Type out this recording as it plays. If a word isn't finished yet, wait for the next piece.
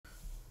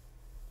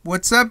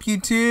What's up,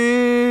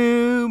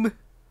 YouTube?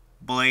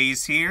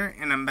 Blaze here,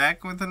 and I'm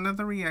back with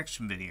another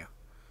reaction video.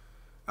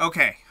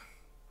 Okay.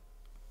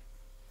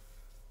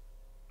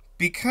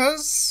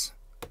 Because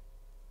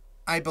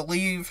I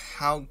believe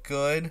how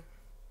good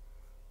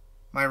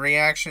my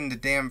reaction to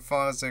Dan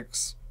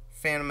Fawcett's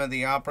Phantom of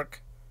the Opera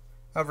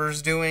cover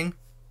is doing,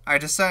 I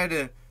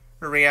decided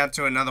to react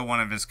to another one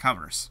of his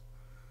covers.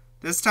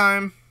 This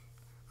time,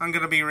 I'm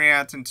going to be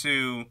reacting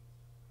to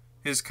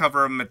his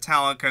cover of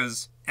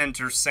Metallica's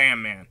Enter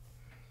Sandman,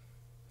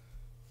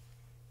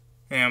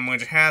 and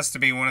which has to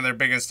be one of their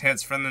biggest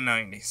hits from the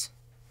 90s,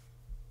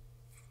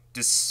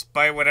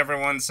 despite what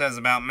everyone says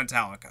about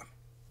Metallica.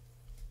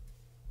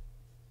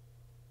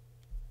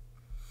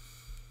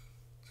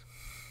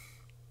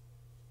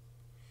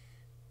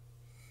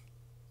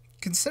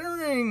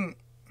 Considering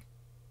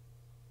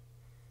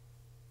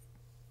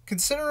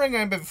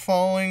I've been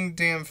following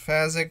Dan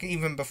Fawcett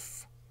even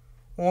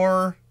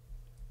before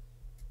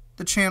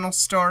the channel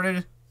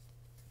started,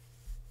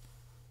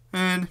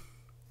 and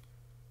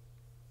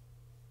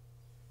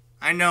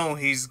I know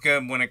he's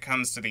good when it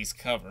comes to these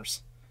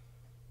covers.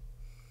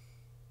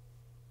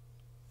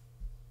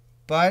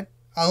 But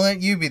I'll let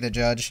you be the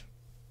judge.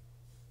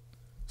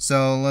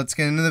 So let's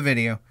get into the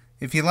video.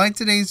 If you liked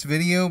today's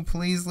video,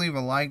 please leave a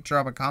like,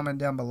 drop a comment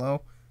down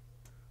below.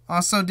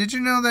 Also, did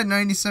you know that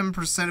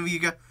 97% of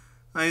you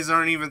guys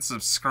aren't even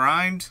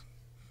subscribed?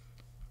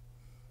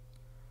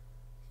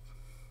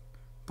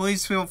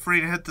 Please feel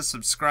free to hit the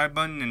subscribe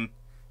button and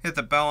hit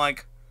the bell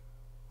icon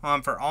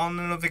for all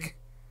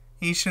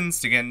notifications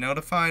to get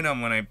notified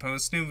on when I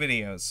post new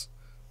videos.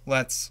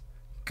 Let's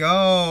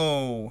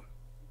go!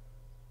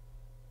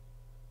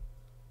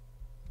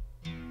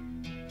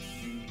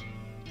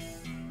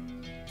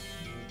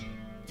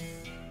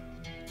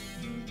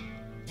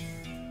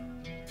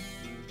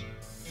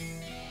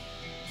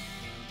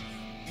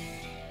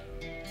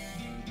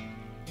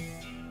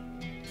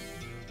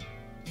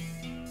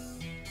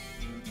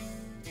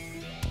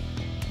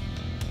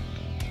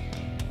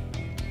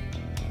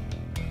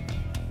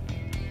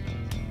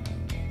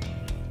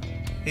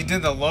 He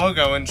did the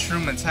logo in true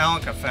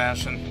Metallica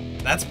fashion.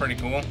 That's pretty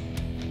cool.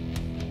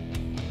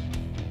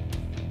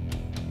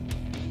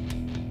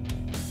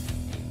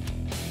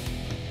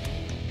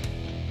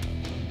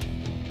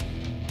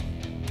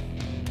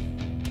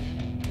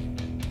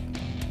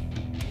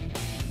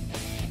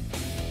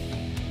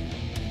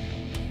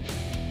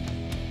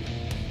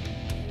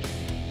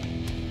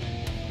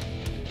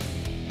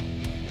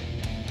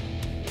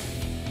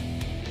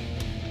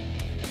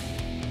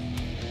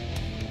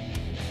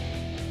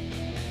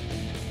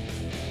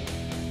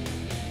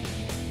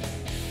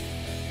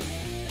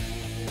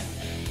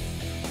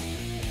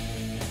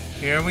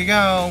 Here we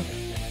go.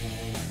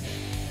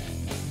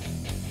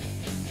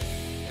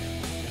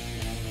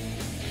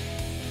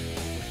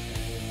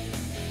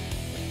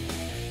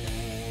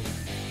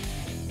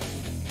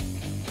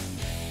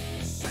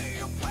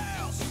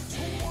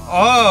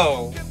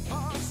 Oh.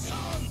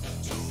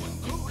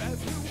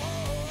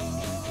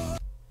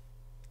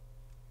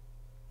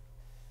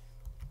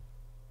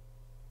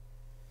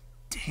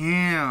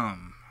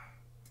 Damn.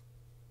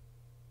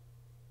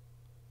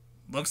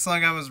 Looks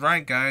like I was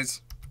right,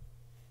 guys.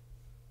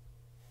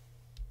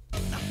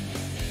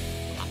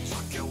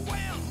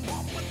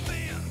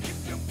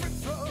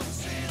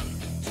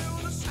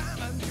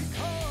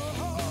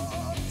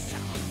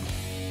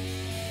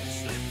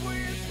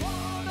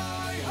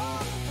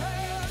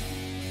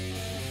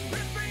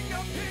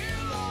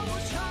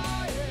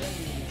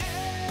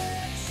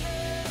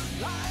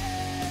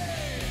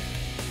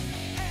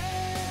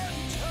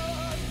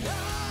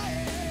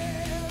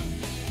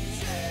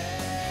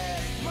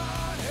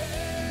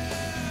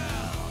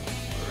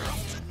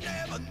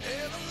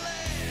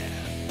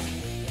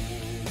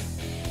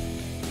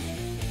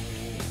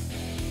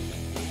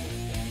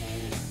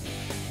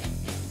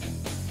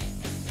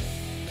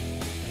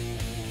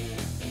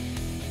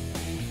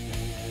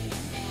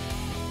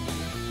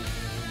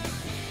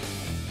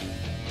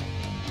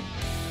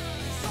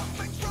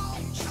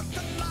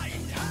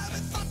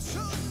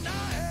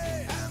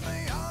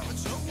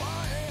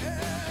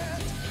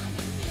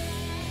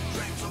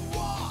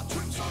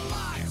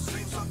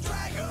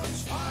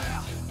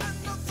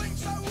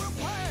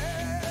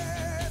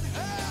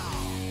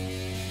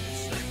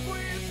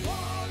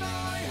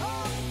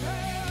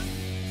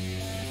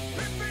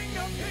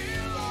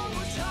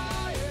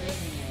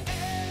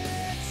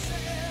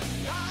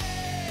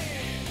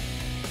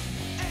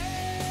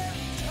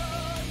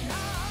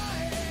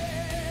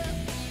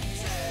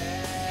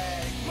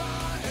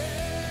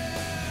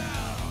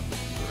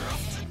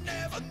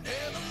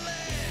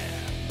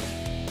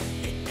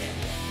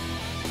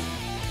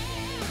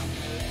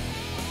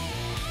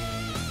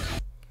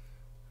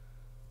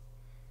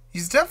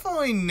 He's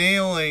definitely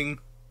nailing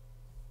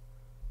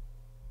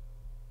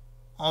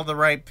all the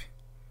right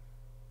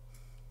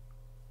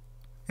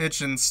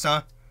pitch and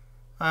style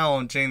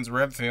on James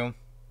Redfield.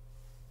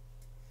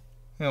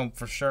 You know,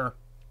 for sure.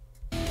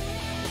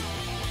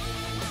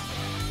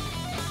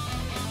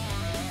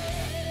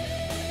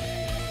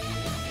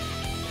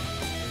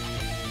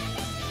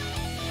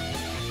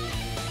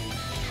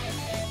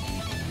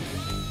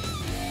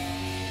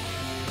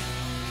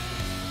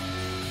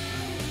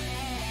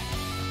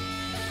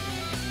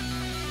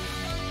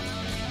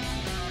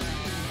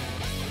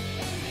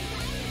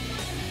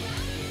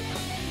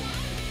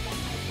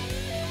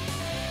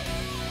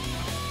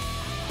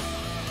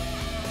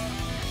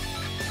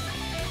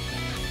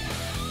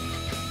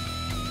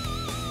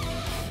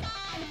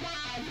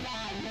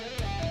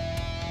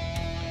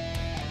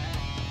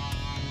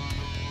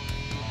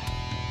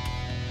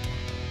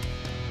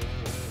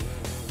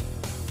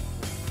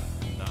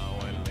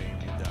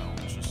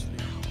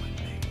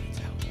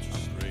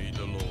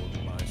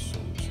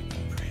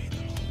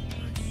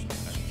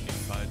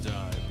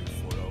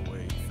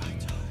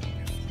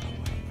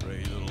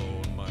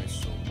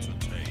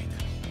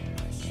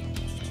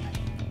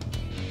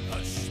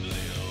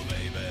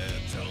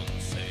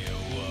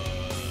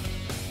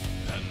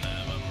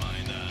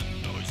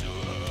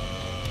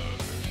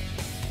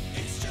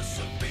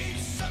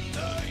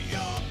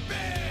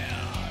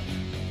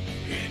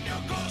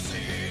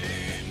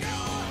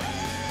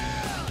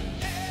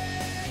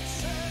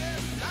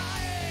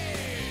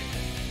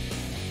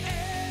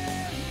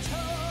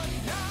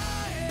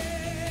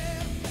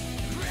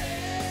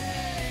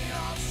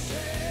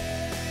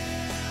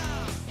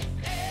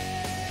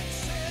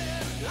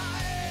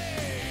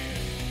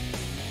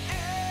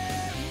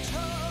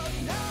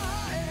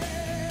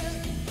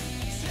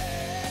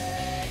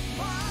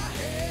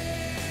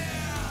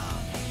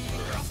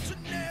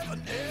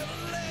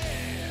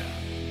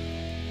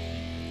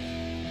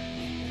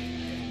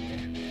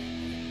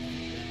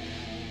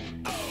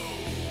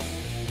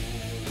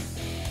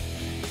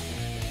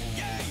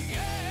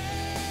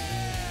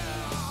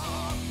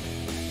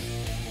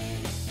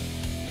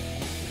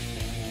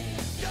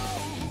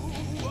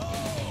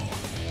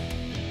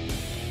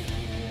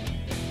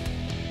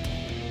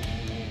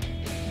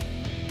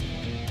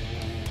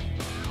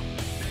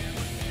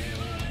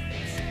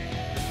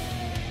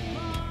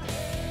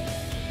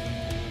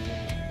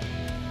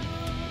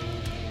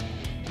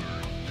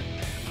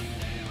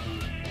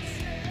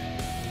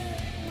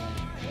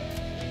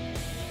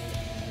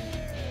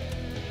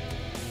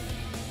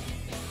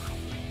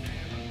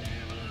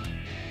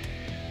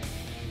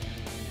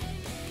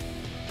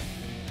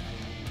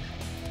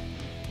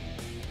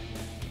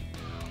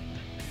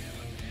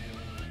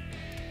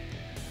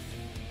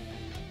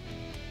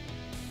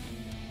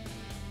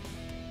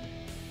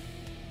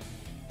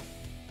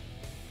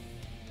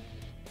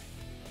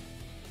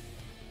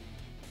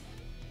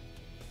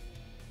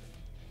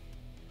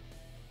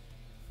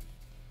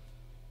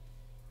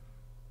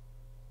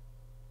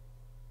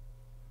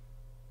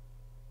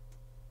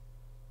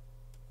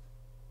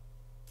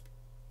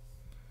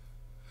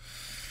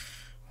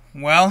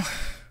 Well,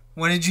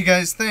 what did you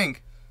guys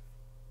think?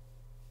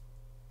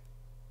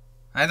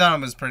 I thought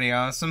it was pretty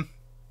awesome.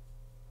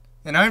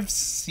 And I've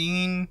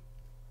seen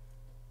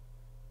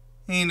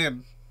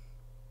in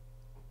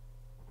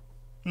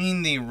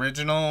the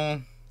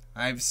original,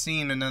 I've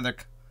seen another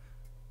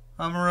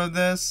cover of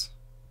this.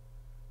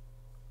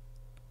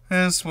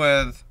 This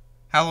with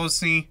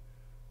Halloysee,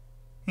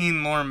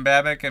 Lauren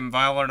Babick, and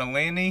Violet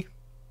Alandi,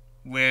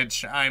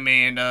 which I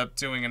may end up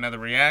doing another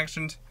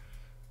reaction to.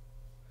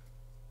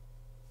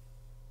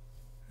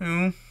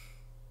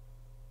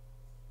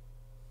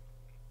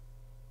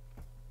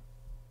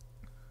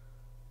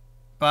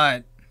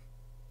 But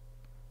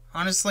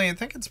honestly, I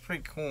think it's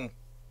pretty cool.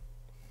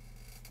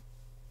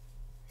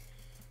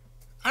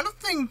 I don't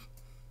think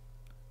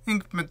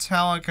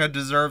Metallica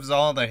deserves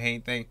all the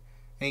hate they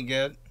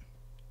get.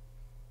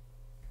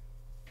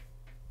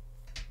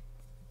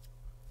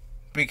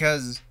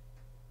 Because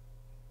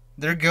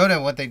they're good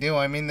at what they do.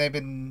 I mean, they've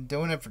been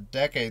doing it for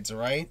decades,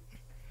 right?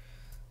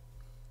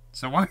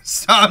 So why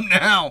stop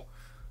now?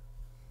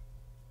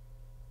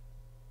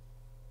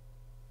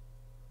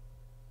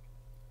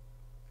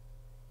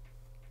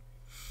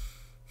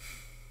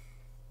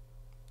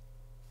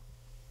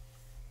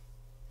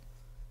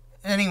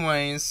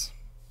 Anyways,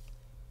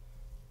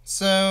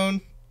 so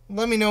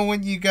let me know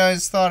what you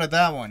guys thought of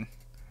that one.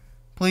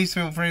 Please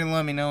feel free to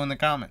let me know in the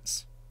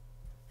comments.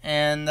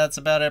 And that's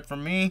about it for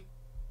me.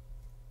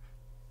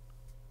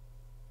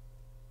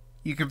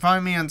 You can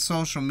find me on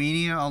social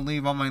media. I'll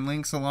leave all my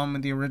links along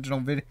with the original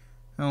video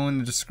in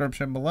the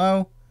description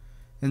below.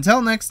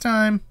 Until next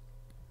time,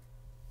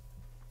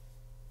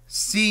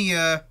 see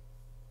ya.